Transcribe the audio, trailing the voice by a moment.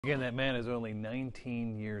Again, that man is only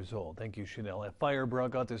 19 years old. Thank you, Chanel. A fire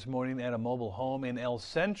broke out this morning at a mobile home in El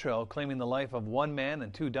Centro, claiming the life of one man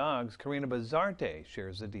and two dogs. Karina Bazarte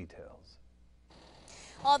shares the details.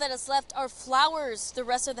 All that is left are flowers. The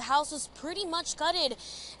rest of the house was pretty much gutted,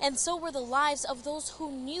 and so were the lives of those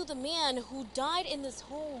who knew the man who died in this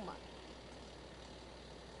home.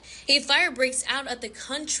 A fire breaks out at the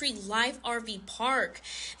Country Life RV Park.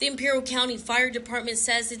 The Imperial County Fire Department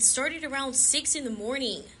says it started around 6 in the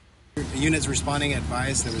morning. The units responding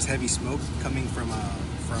advised there was heavy smoke coming from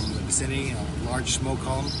the vicinity, a large smoke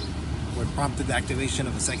column, what prompted the activation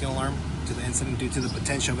of a second alarm to the incident due to the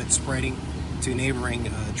potential of it spreading to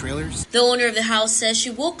neighboring trailers. The owner of the house says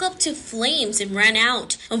she woke up to flames and ran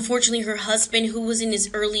out. Unfortunately, her husband, who was in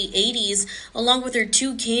his early 80s, along with her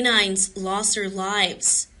two canines, lost their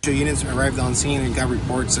lives. Units arrived on scene and got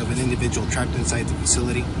reports of an individual trapped inside the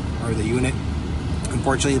facility or the unit.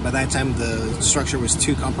 Unfortunately, by that time, the structure was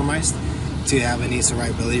too compromised to have any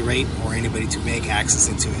survivability rate or anybody to make access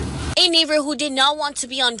into it. A neighbor who did not want to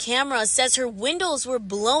be on camera says her windows were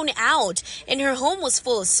blown out and her home was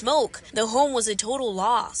full of smoke. The home was a total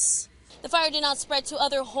loss. The fire did not spread to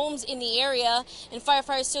other homes in the area, and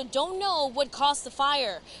firefighters still don't know what caused the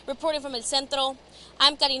fire. Reporting from El Centro,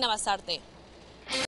 I'm Karina Bazarte.